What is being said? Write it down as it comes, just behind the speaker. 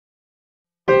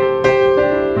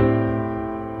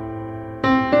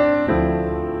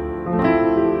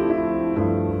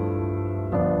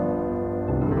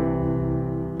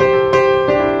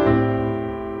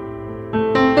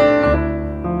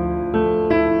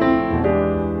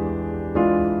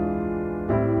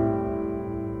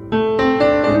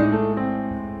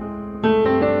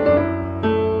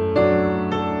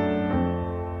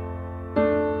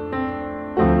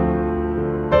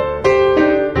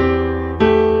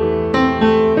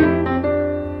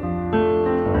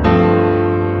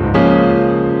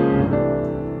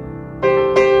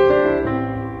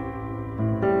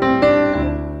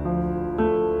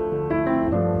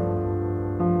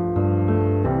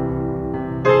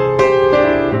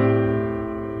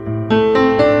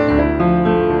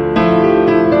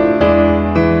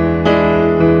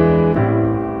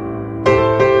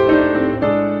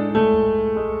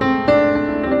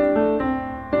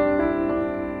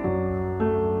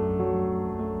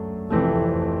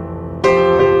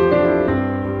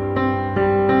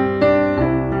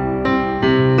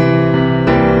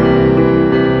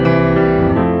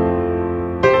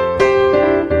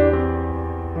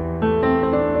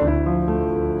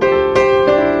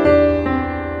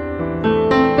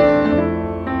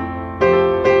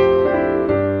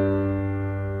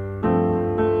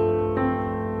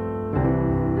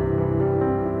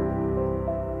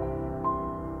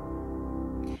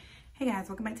guys,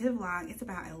 welcome back to the vlog. It's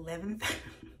about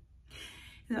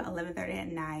 11:30 at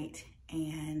night,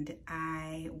 and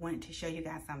I wanted to show you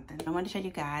guys something. I wanted to show you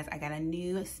guys I got a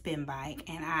new spin bike,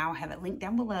 and I'll have it linked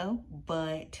down below,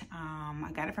 but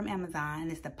I got it from Amazon.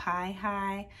 It's the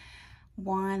High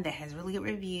one that has really good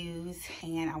reviews,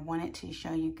 and I wanted to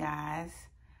show you guys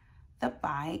the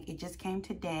bike. It just came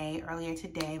earlier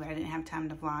today, but I didn't have time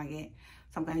to vlog it.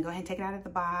 So I'm gonna go ahead and take it out of the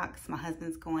box. My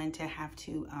husband's going to have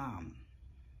to, I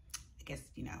guess,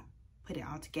 you know, put it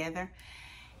all together,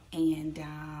 and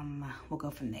we'll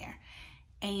go from there.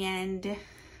 And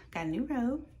got a new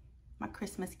robe, my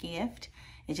Christmas gift.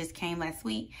 It just came last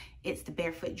week. It's the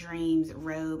Barefoot Dreams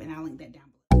robe, and I'll link that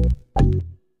down below.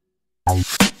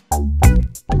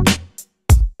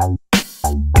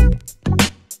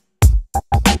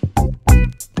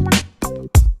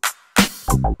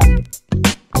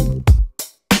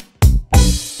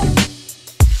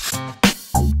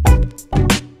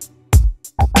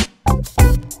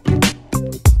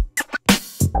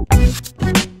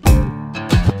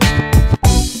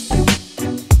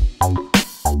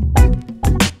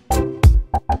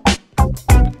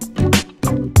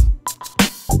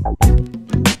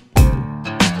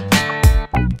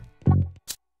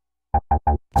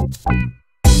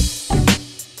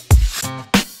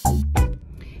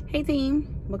 Hey team,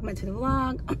 welcome back to the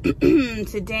vlog.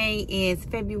 Today is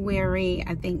February,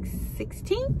 I think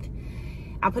 16th.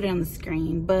 I'll put it on the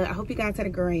screen, but I hope you guys had a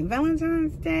great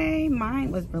Valentine's Day.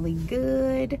 Mine was really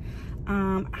good.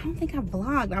 I don't think I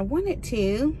vlogged. I wanted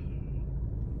to,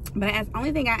 but the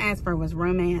only thing I asked for was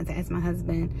romance. I asked my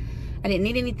husband. I didn't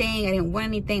need anything. I didn't want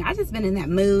anything. I just been in that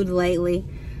mood lately.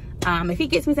 If he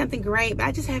gets me something, great, but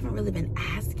I just haven't really been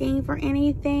asking for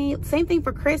anything. Same thing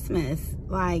for Christmas.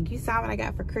 Like, you saw what I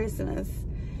got for Christmas.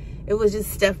 It was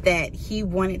just stuff that he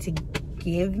wanted to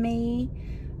give me.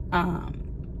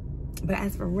 But I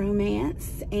asked for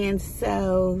romance, and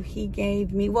so he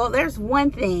gave me, well, there's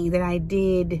one thing that I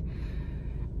did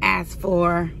ask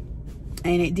for,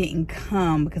 and it didn't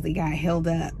come because it got held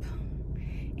up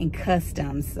in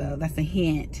customs, so that's a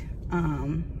hint.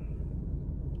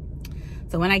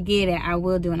 So when I get it, I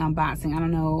will do an unboxing. I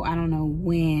don't know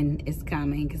when it's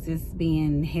coming because it's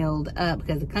being held up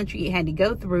because the country it had to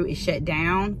go through is shut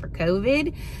down for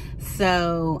COVID.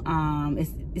 So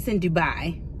it's in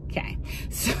Dubai. Okay.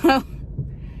 So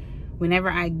whenever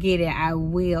I get it, I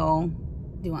will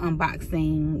do an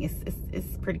unboxing.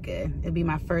 It's pretty good. It'll be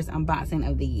my first unboxing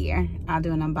of the year. I'll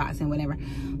do an unboxing, whatever.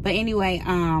 But anyway,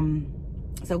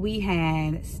 so we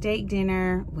had steak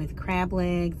dinner with crab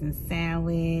legs and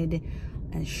salad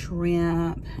and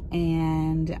shrimp,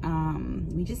 and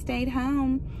we just stayed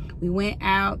home. We went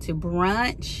out to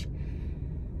brunch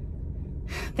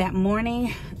that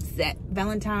morning, that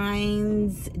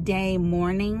Valentine's Day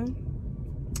morning,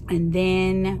 and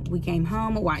then we came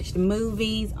home and watched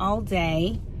movies all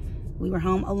day. We were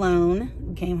home alone.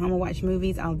 We came home and watched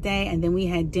movies all day, and then we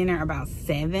had dinner about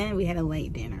 7. We had a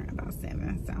late dinner about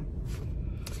 7. So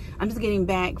I'm just getting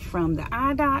back from the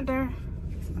eye doctor.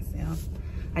 Fix myself.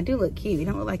 I do look cute. It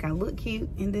don't look like I look cute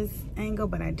in this angle,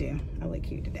 but I do. I look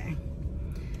cute today.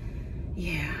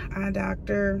 Yeah, eye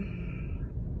doctor.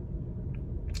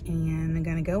 And I'm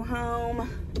gonna go home,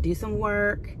 do some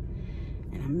work,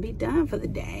 and I'm gonna be done for the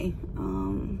day.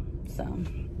 So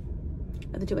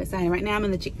nothing too exciting. Right now I'm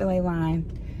in the Chick-fil-A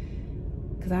line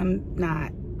because I'm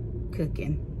not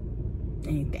cooking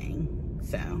anything.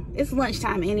 So it's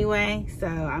lunchtime anyway, so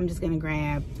I'm just gonna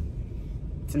grab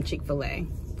some Chick-fil-A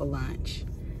for lunch.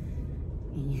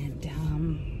 And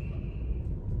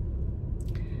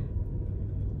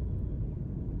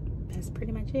that's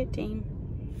pretty much it, team.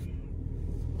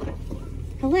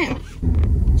 Hello.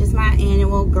 Just my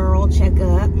annual girl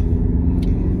checkup.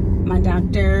 My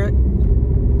doctor,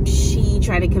 she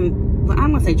tried to well,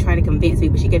 I'm gonna say try to convince me,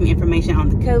 but she gave me information on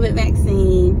the COVID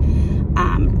vaccine.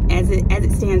 As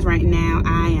it stands right now,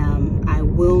 I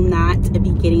will not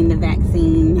be getting the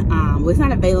vaccine. Well, it's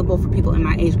not available for people in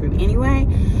my age group anyway,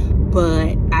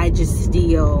 but I just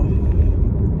still,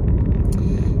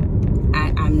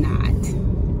 I'm not.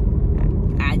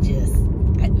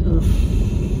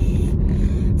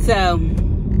 So,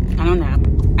 I don't know.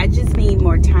 I just need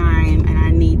more time, and I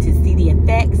need to see the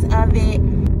effects of it.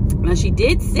 Now, she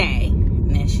did say,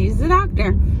 and she's the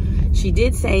doctor, she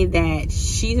did say that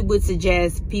she would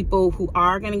suggest people who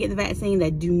are going to get the vaccine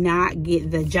that do not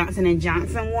get the Johnson &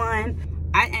 Johnson one.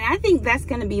 And I think that's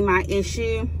going to be my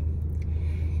issue,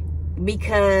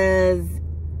 because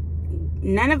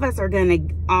none of us are gonna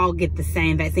all get the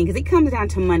same vaccine, because it comes down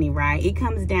to money, right? It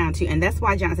comes down to, and that's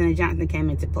why Johnson & Johnson came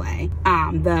into play.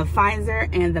 The Pfizer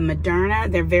and the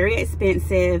Moderna, they're very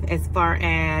expensive as far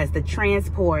as the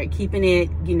transport, keeping it,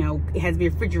 you know, it has to be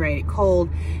refrigerated, cold,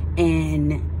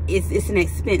 and it's an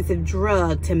expensive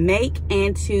drug to make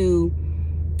and to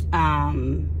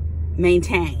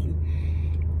maintain.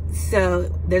 So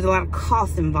there's a lot of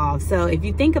cost involved. So if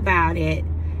you think about it,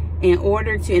 in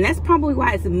order to, and that's probably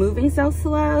why it's moving so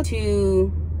slow,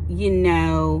 to, you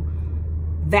know,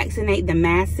 vaccinate the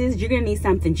masses, you're gonna need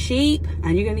something cheap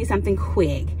and you're gonna need something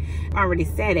quick. I already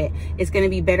said it. It's gonna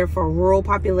be better for rural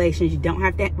populations. You don't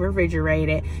have to refrigerate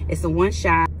it. It's a one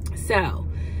shot. So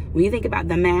when you think about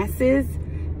the masses,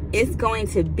 it's going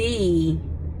to be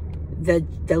the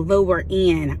lower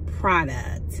end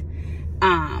product.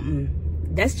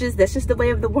 That's just the way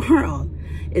of the world.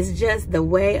 It's just the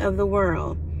way of the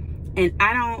world. And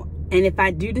if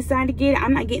I do decide to get it,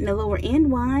 I'm not getting the lower end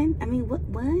one. I mean, what?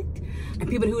 And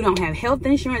people who don't have health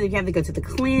insurance, if you have to go to the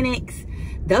clinics,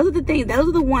 those are the things, those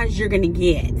are the ones you're gonna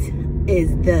get,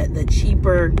 is the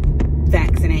cheaper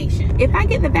vaccination. If I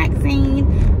get the vaccine,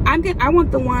 I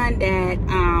want the one that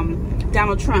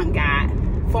Donald Trump got,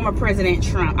 former President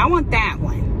Trump. I want that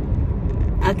one.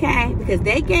 Okay, because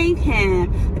they gave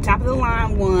him the top of the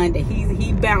line one that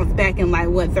he bounced back in like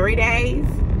what, 3 days?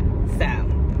 So,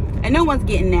 and no one's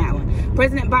getting that one.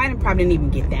 President Biden probably didn't even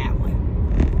get that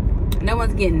one. No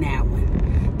one's getting that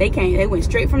one. They went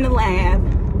straight from the lab,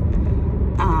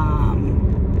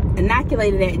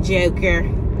 inoculated that joker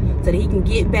so that he can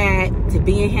get back to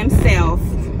being himself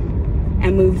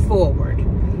and move forward.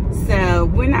 So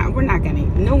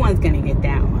no one's gonna get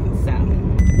that one. So,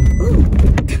 ooh,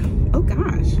 oh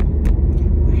gosh,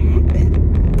 what happened?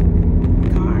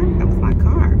 Car? That was my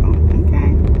car. Oh,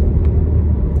 okay.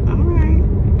 All right.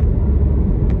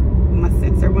 My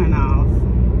sensor went off.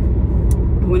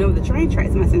 I went over the train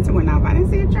tracks. My sensor went off. I didn't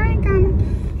see a train coming.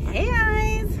 Hey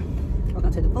guys,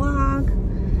 welcome to the vlog.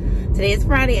 Today is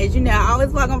Friday, as you know. I always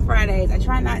vlog on Fridays. I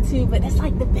try not to, but it's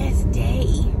like the best day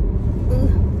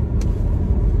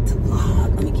to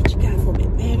vlog. Let me get you guys a little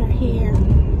bit better here.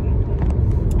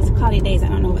 It's cloudy days. I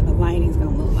don't know what the lighting's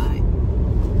gonna look like.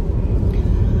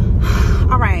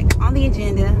 All right, on the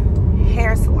agenda,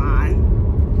 hair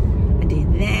salon. I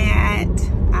did that.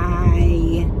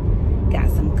 I got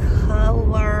some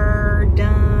color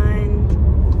done.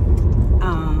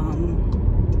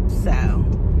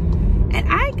 And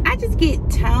I just get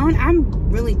toned. I'm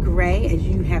really gray, as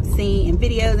you have seen in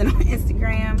videos and on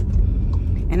Instagram.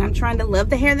 And I'm trying to love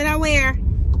the hair that I wear.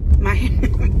 My hair.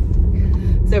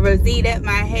 So Rosita,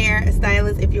 my hair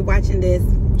stylist, if you're watching this,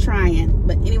 trying.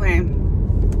 But anyway,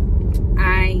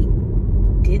 I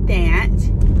did that.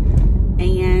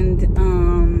 And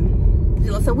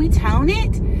so we tone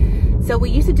it. So we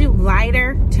used to do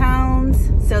lighter tones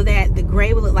so that the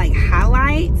gray would look like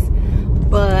highlights.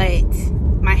 But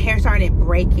my hair started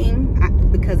breaking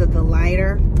because of the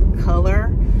lighter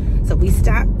color. So we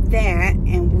stopped that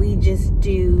and we just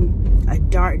do a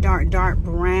dark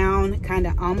brown, kind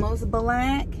of almost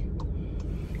black.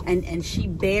 And she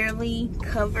barely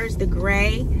covers the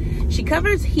gray. She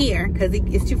covers here because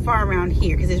it's too far around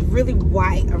here, because it's really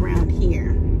white around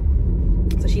here.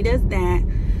 So she does that,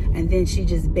 and then she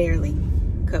just barely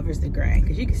covers the gray,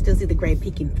 because you can still see the gray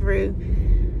peeking through.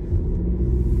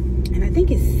 And I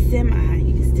think it's semi,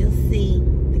 you can still see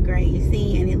the gray, you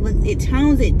see, and it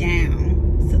tones it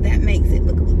down, so that makes it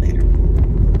look a little better.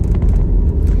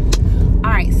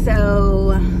 All right,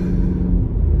 so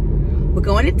we're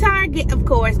going to Target, of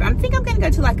course, but I think I'm gonna go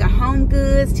to like a Home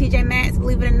Goods, TJ Maxx,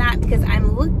 believe it or not, because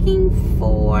I'm looking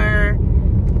for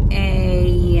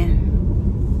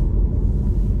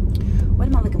what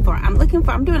am I looking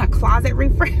for? I'm doing a closet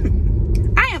refresh.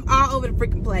 I am all over the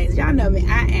freaking place. Y'all know me,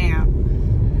 I am.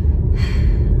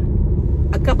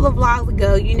 A couple of vlogs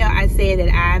ago, you know, I said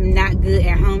that I'm not good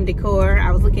at home decor.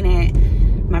 I was looking at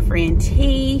my friend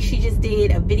T. She just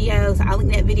did a video, so I'll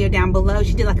link that video down below.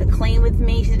 She did like a clean with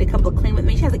me. She did a couple of clean with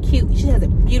me. She has a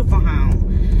beautiful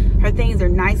home. Her things are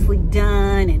nicely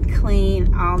done and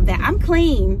clean, all that. I'm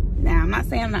clean. Now, I'm not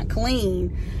saying I'm not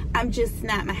clean. I'm just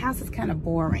not. My house is kind of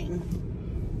boring.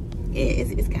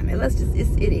 It's kind of,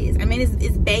 it is. I mean,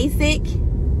 it's basic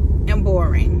and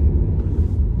boring.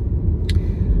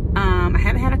 I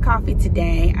haven't had a coffee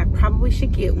today. I probably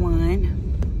should get one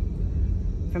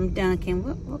from Dunkin'.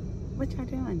 What y'all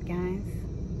doing, guys?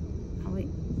 Are we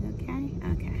okay?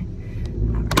 Okay.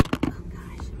 All right. Oh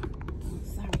gosh.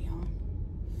 Sorry, y'all.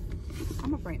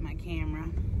 I'm gonna break my camera.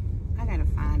 I gotta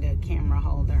find a camera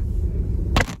holder.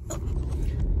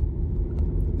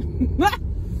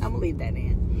 I'm gonna leave that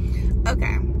in.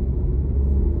 Okay.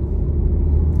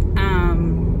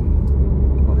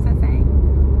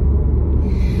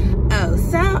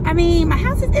 I mean, my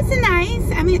house it's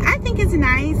nice. I mean, I think it's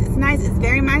nice. It's nice. It's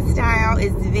very my style.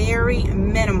 It's very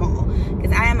minimal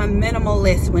because I am a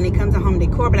minimalist when it comes to home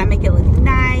decor, but I make it look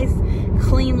nice,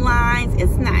 clean lines.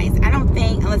 It's nice. I don't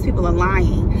think, unless people are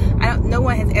lying, no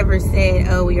one has ever said,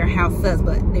 oh, your house sucks,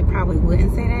 but they probably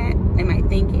wouldn't say that. They might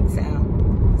think it, so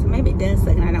maybe it does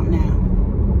suck and I don't know.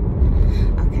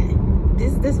 Okay,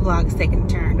 this vlog is taking a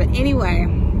turn, but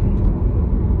anyway,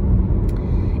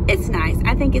 it's nice.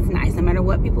 I think it's nice no matter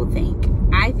what people think.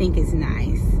 I think it's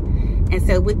nice. And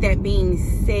so with that being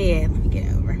said, let me get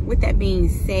over. With that being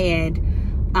said,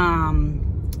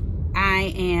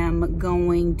 I am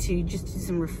going to just do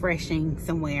some refreshing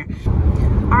somewhere.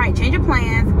 All right, change of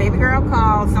plans. Baby girl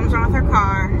called. Something's wrong with her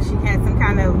car. She had some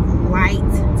kind of light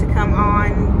to come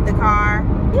on the car.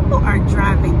 People are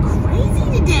driving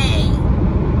crazy today.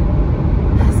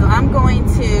 So I'm going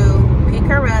to pick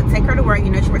her up, take her to work.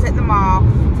 You know, she works at the mall.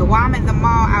 So while I'm at the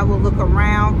mall, I will look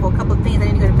around for a couple of things.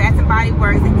 I need to go to Bath and Body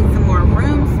Works and get some more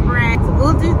room spray. So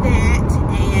we'll do that.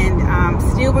 And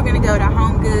still we're going to go to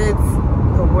Home Goods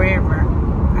or wherever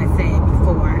I said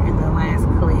before in the last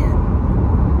clip.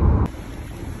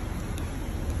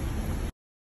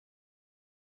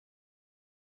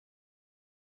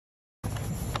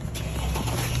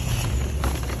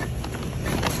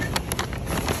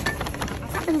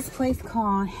 This place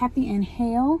called Happy and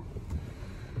Hale.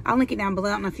 I'll link it down below.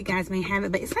 I don't know if you guys may have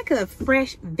it, but it's like a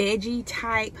fresh veggie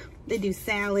type. They do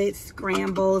salads,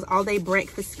 scrambles, all day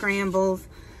breakfast scrambles,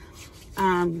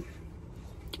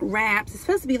 wraps. It's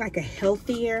supposed to be like a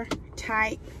healthier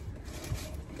type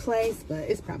place, but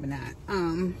it's probably not.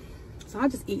 So I'll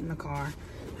just eat in the car.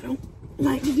 I don't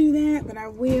like to do that, but I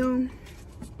will.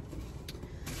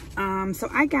 So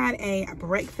I got a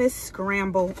breakfast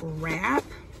scramble wrap.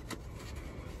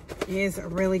 It is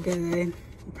really good.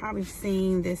 You've probably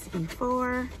seen this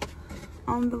before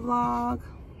on the vlog.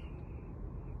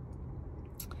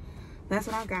 That's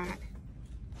what I got.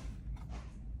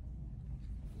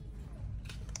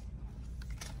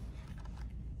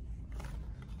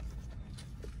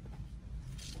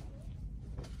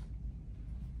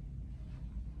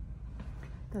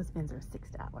 Those bins are $6.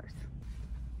 I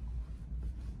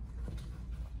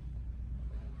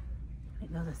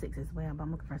think those are $6 as well, but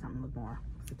I'm looking for something a little more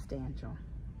substantial.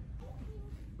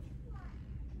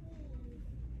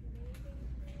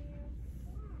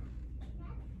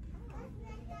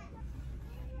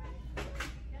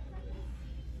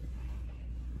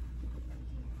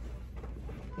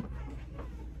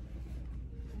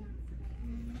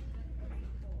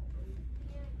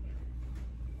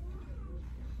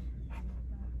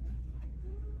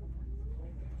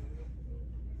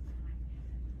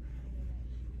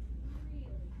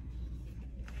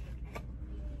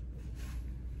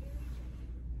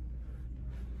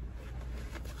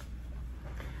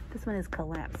 This one is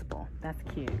collapsible. That's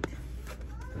cute.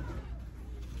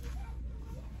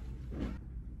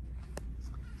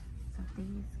 So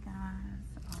these guys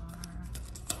are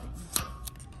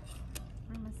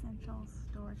Room Essentials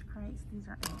storage crates. These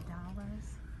are $8. I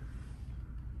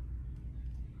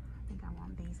think I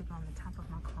want these to go on the top of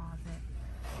my closet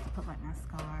to put like my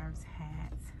scarves,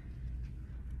 hats,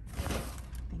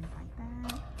 things like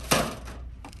that.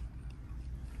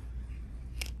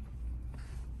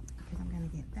 I'm gonna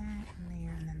get that in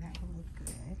there, and then that will look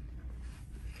good.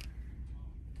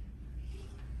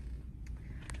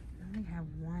 I only have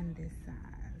one this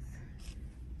size.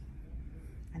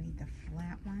 I need the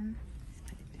flat one. Let's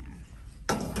put it down.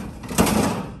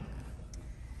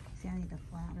 See, I need the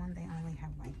flat one. They only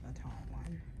have like the tall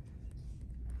one.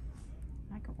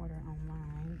 I could order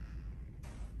online.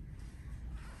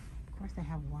 Of course, they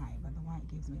have white, but the white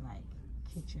gives me like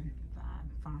kitchen vibe,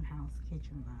 farmhouse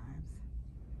kitchen vibes.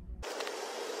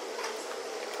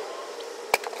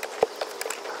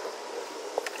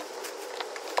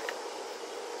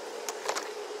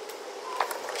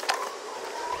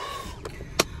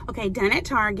 Okay, done at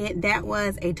Target. That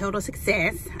was a total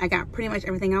success. I got pretty much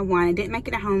everything I wanted. Didn't make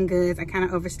it at Home Goods. I kind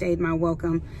of overstayed my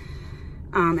welcome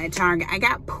at Target. I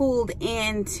got pulled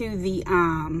into the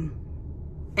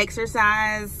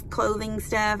exercise clothing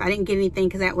stuff. I didn't get anything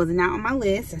because that was not on my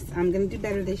list. I'm going to do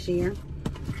better this year.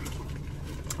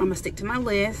 I'm going to stick to my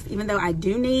list. Even though I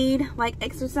do need like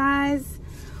exercise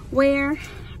wear,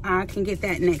 I can get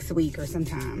that next week or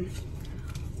sometime.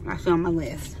 I show on my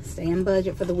list. Stay in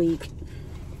budget for the week.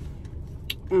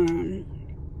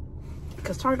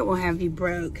 Because Target will have you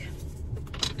broke.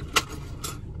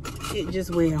 It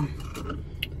just will.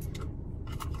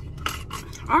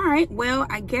 All right, well,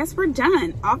 I guess we're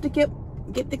done. Off to get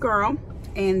the girl,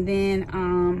 and then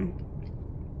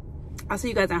I'll see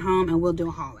you guys at home and we'll do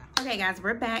a haul out. Okay guys,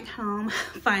 we're back home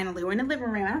finally. We're in the living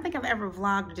room. I don't think I've ever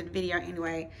vlogged or did a video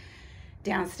anyway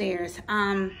downstairs.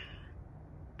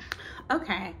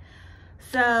 Okay,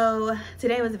 so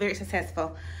today was very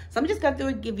successful. So I'm just going through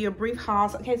and give you a brief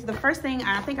haul. Okay, so the first thing,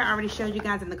 I think I already showed you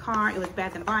guys in the car. It was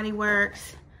Bath and Body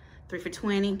Works, 3 for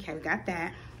 $20. Okay, we got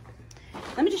that.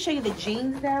 Let me just show you the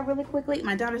jeans there really quickly.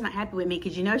 My daughter's not happy with me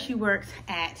because you know she works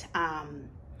at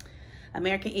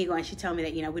American Eagle, and she told me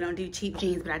that, you know, we don't do cheap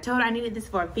jeans, but I told her I needed this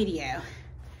for a video.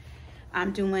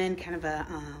 I'm doing kind of a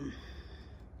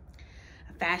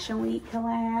fashion week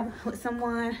collab with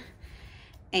someone,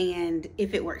 and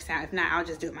if it works out, if not, I'll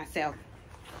just do it myself.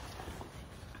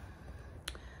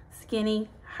 Skinny,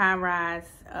 high rise,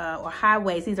 or high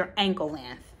waist. These are ankle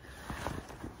length,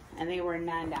 and they were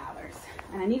 $9.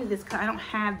 And I needed this, I don't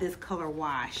have this color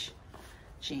wash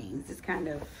jeans. It's kind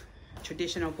of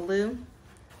traditional blue.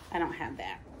 I don't have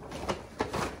that.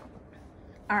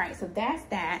 All right, so that's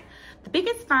that. The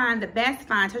biggest find, the best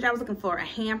find, I told you I was looking for a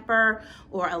hamper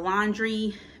or a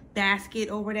laundry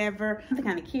basket or whatever. Something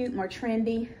kind of cute, more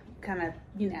trendy, kind of,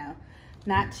 you know,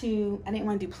 not too, I didn't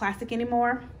want to do plastic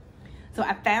anymore. So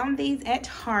I found these at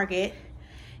Target,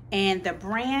 and the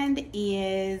brand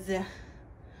is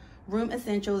Room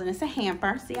Essentials, and it's a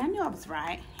hamper. See, I knew I was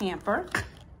right, hamper.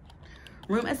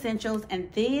 Room Essentials,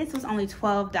 and this was only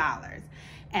 $12.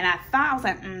 And I thought, I was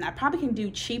like, I probably can do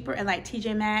cheaper at like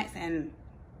TJ Maxx and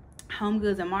Home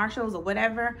Goods and Marshalls or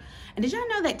whatever. And did y'all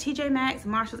know that TJ Maxx,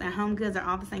 Marshalls, and Home Goods are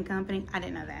all the same company? I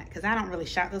didn't know that because I don't really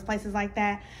shop those places like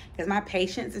that because my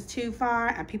patience is too far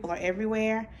and people are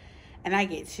everywhere and I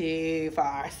get too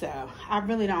far. So I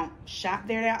really don't shop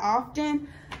there that often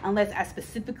unless I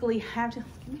specifically have to.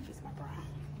 Let me fix my bra.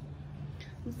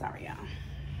 I'm sorry, y'all.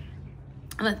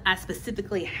 Unless I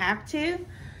specifically have to,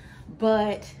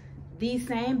 but these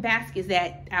same baskets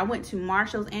that I went to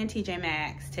Marshalls and TJ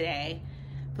Maxx today,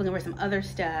 looking for some other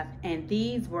stuff, and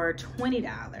these were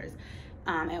 $20.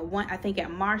 At one, I think at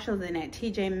Marshalls and at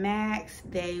TJ Maxx,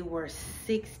 they were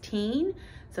 $16.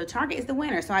 So Target is the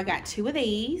winner. So I got 2 of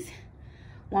these,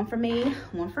 one for me,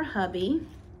 one for hubby.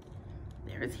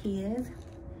 There's his.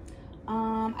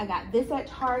 I got this at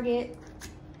Target,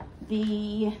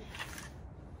 the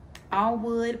all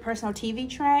wood personal TV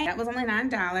tray. That was only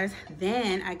 $9.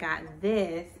 Then I got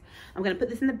this. I'm gonna put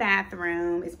this in the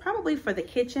bathroom. It's probably for the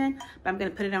kitchen, but I'm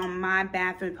gonna put it on my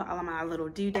bathroom, put all of my little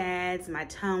doodads, my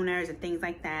toners and things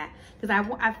like that. Because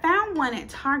I found one at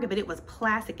Target, but it was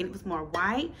plastic and it was more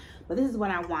white, but this is what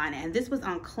I wanted. And this was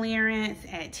on clearance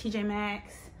at TJ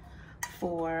Maxx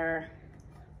for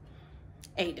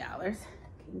 $8. Can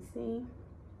you see?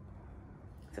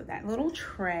 So that little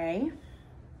tray.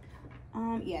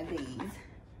 Yeah,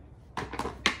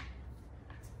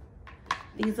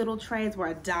 these little trays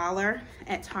were $1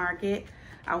 at Target.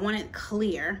 I wanted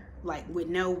clear, like with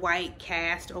no white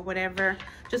cast or whatever,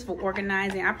 just for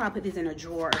organizing. I probably put these in a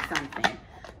drawer or something.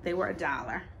 They were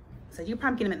 $1. So you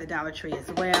probably get them at the Dollar Tree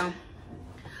as well.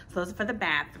 So those are for the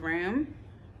bathroom.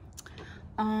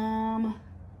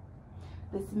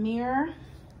 This mirror,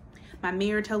 my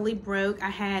mirror totally broke. I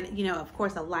had, you know, of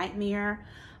course, a light mirror.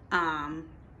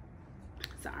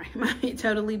 Sorry, mine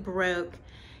totally broke.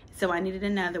 So I needed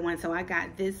another one. So I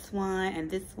got this one, and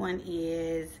this one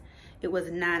is, it was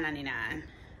 $9.99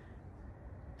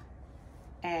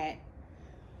 at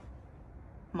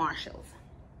Marshalls.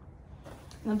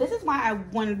 Now this is why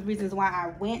one of the reasons why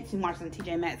I went to Marshalls and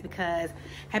TJ Maxx, because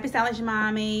Happy Stylish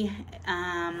Mommy,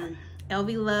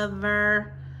 LV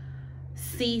Lover,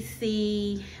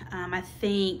 CC, I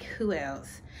think, who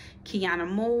else? Kiana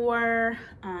Moore,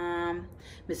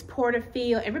 Miss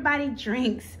Porterfield, everybody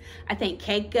drinks, I think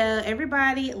Keiko,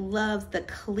 everybody loves the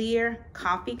clear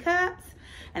coffee cups.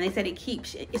 And they said it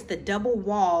keeps, it's the double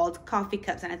walled coffee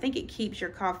cups, and I think it keeps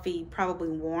your coffee probably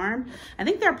warm. I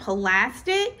think they're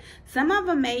plastic. Some of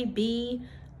them may be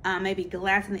maybe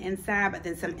glass on the inside, but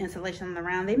then some insulation on the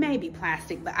round. They may be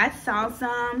plastic, but I saw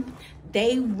some.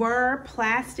 They were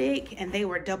plastic, and they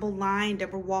were double lined,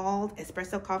 double walled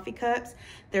espresso coffee cups.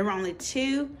 There were only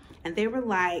 2, and they were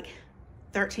like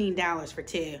 $13 for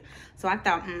 2. So I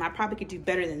thought, I probably could do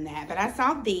better than that. But I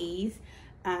saw these.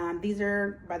 These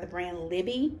are by the brand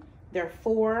Libby. They're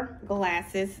 4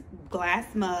 glass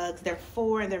mugs. They're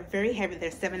 4, they're very heavy. They're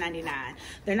 $7.99.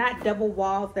 They're not double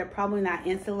walls. They're probably not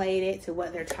insulated to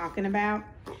what they're talking about,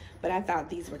 but I thought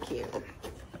these were cute.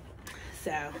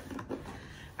 So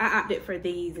I opted for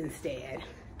these instead.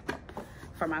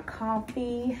 For my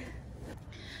coffee,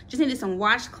 just needed some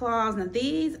washcloths. Now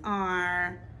these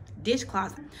are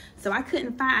dishcloths. So I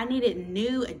couldn't find, I needed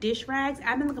new dish rags.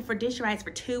 I've been looking for dish rags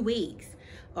for 2 weeks.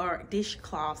 Or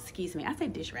dishcloths, excuse me. I say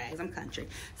dish rags, I'm country.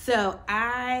 So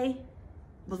I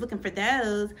was looking for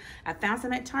those. I found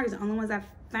some at Target. The only ones I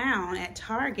found at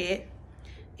Target.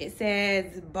 It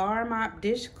says bar mop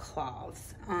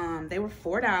dishcloths. They were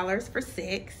 $4 for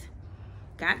 6.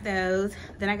 Got those.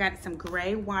 Then I got some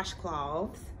gray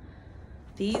washcloths.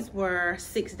 These were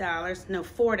 $6. No,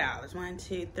 $4. 1,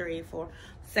 2, 3, 4.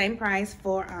 Same price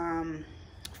for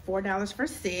 $4 for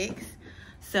 6.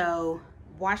 So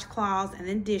washcloths and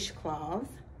then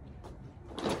dishcloths.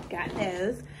 Got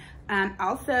those.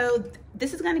 Also,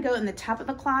 this is going to go in the top of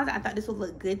the closet. I thought this would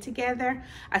look good together.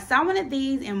 I saw one of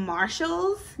these in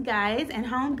Marshall's, guys, and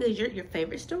Home Goods, your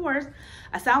favorite stores.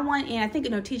 I saw one in, I think,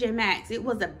 TJ Maxx. It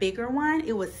was a bigger one.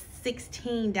 It was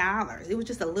 $16. It was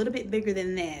just a little bit bigger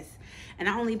than this. And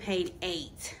I only paid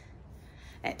 $8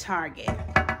 at Target.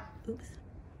 Oops.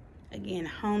 Again,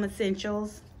 home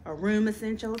essentials or room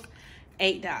essentials,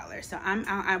 $8. So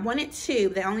I wanted 2,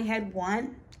 but they only had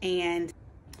 1. And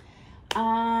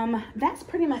that's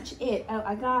pretty much it. Oh,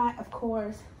 I got, of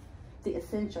course, the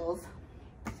essentials.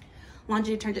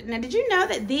 Laundry detergent. Now, did you know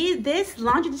that this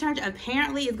laundry detergent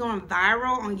apparently is going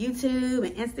viral on YouTube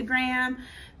and Instagram?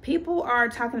 People are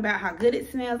talking about how good it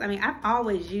smells. I mean, I've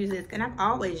always used this, and I've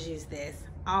always used this,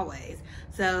 always.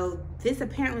 So this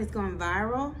apparently is going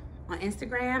viral on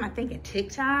Instagram, I think at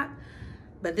TikTok.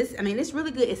 But this, I mean, it's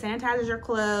really good. It sanitizes your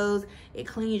clothes. It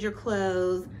cleans your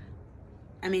clothes.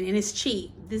 I mean, and it's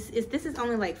cheap. This is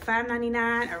only like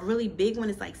 $5.99. A really big one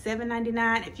is like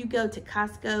 $7.99. If you go to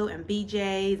Costco and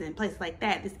BJ's and places like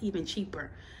that, it's even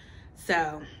cheaper.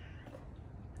 So,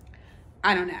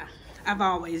 I don't know. I've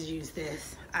always used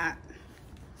this. I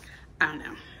don't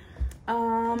know.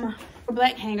 For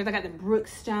black hangers, I got the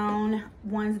Brookstone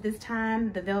ones this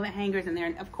time. The velvet hangers, and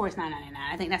they're, of course, $9.99.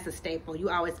 I think that's a staple. You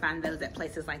always find those at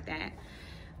places like that.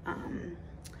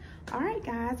 All right,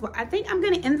 guys. Well, I think I'm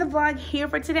going to end the vlog here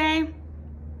for today.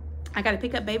 I got to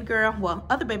pick up baby girl. Well,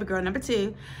 other baby girl, number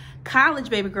 2. College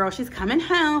baby girl. She's coming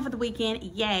home for the weekend.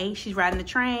 Yay. She's riding the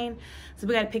train. So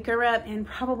we got to pick her up in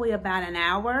probably about an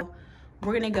hour.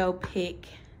 We're going to go pick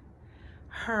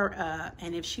her up.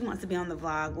 And if she wants to be on the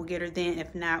vlog, we'll get her then.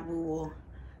 If not, we will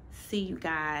see you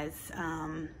guys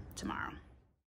tomorrow.